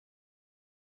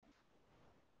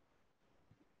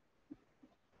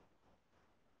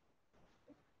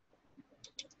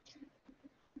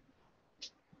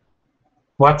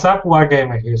What's up,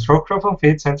 Wargamer? Here's Rocro from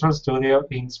Feed Central Studio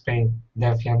in Spain.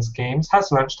 Defiance Games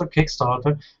has launched a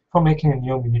Kickstarter for making a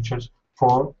new miniatures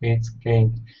for its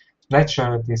game. Let's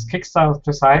share this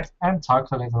Kickstarter site and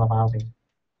talk a little about it.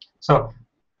 So,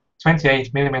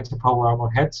 28mm power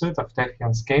armor headsuit of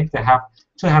Defiance Games. They have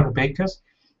 200 bakers.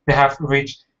 They have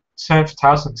reached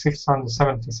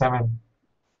 $12,677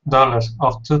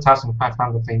 of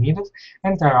 2,500 they needed,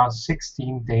 and there are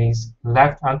 16 days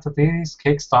left until this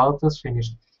Kickstarter is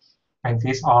finished. And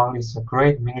this all is a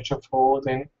great miniature for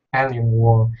the Alien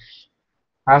War.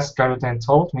 As Garuten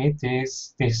told me,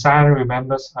 this design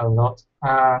remembers a lot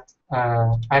at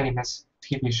Anime's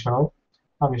TV show.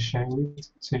 I will show it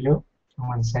to you in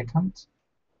 1 second.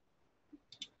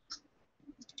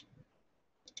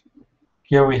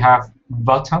 Here we have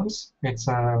Bottoms. It's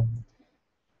a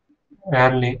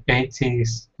early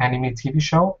 80s anime TV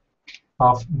show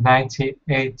of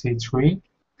 1983,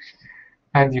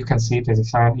 and you can see the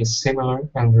design is similar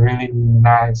and really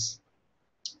nice.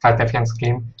 Defiance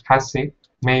game has it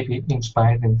maybe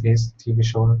inspired in this TV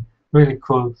show. Really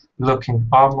cool looking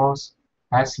armors,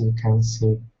 as you can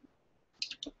see.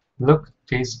 Look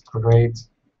this great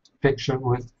picture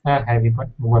with a heavy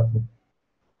weapon.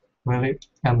 Really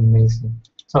amazing.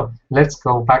 So let's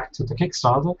go back to the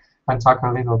Kickstarter and talk a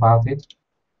little about it.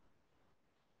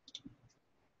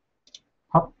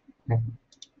 Hop. Yeah.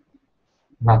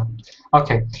 Now,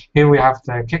 okay, here we have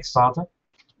the Kickstarter.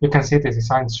 You can see the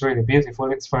design is really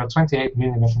beautiful. It's for a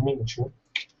 28mm miniature,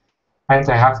 and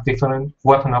they have different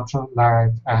weapon options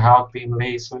like a hard beam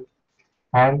laser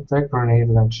and the grenade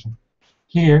launcher.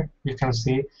 Here you can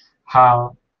see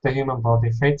how the human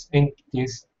body fits in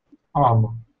this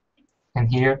armor, and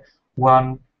here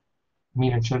one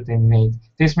miniature they made.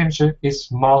 This miniature is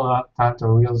smaller than the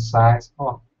real size,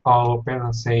 or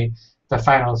better say, the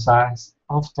final size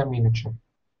of the miniature.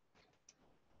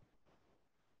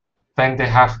 Then they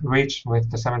have reached with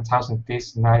the 7,000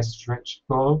 this nice stretch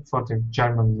goal for the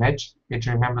German match. It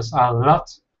remembers a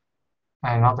lot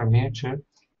another miniature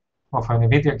of a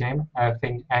video game. I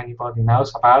think anybody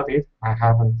knows about it. I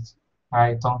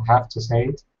don't have to say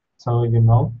it, so you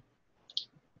know.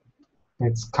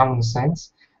 It's common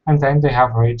sense. And then they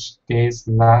have reached this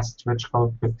last stretch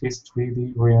goal with this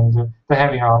 3D render, the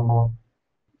heavy armor,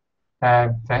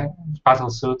 the battle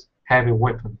suit, heavy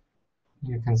weapon.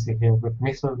 You can see here with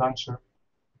missile launcher,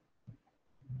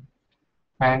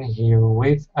 and here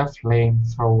with a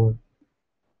flamethrower.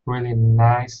 Really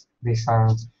nice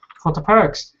designs. For the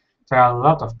perks, there are a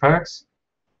lot of perks.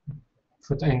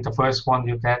 In the first one,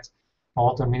 you get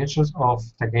all the miniatures of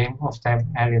the game of the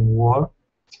Alien War,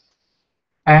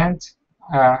 and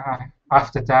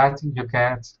after that, you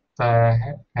get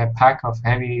a pack of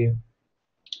heavy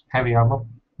armor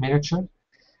miniature,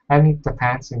 and it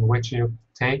depends in which you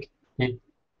take. It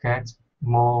gets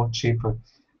more cheaper.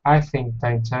 I think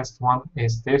the best one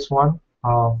is this one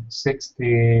of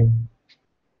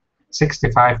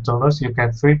 $65. You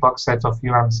get 3 box sets of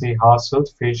UMC hard suit,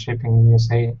 free shipping in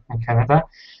USA and Canada,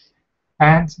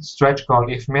 and stretch goal.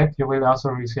 If met, you will also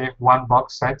receive 1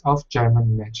 box set of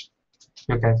German match.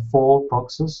 You get 4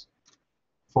 boxes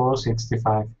for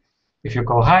 $65. If you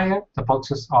go higher, the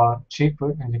boxes are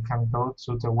cheaper, and you can go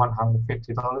to the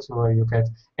 $150 where you get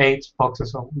 8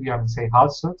 boxes of UMC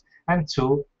hard suit and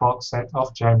 2 box set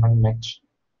of German match.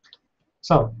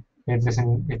 So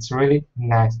it's really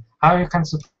nice. How you can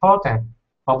support them?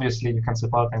 Obviously, you can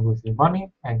support them with your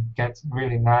money and get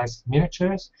really nice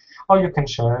miniatures, or you can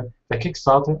share the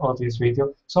Kickstarter or this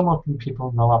video so more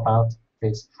people know about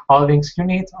this. All links you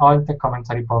need are in the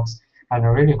commentary box, and I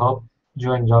really hope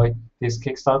you enjoyed this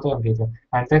Kickstarter video.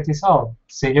 And that is all.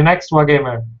 See you next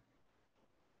Wargamer!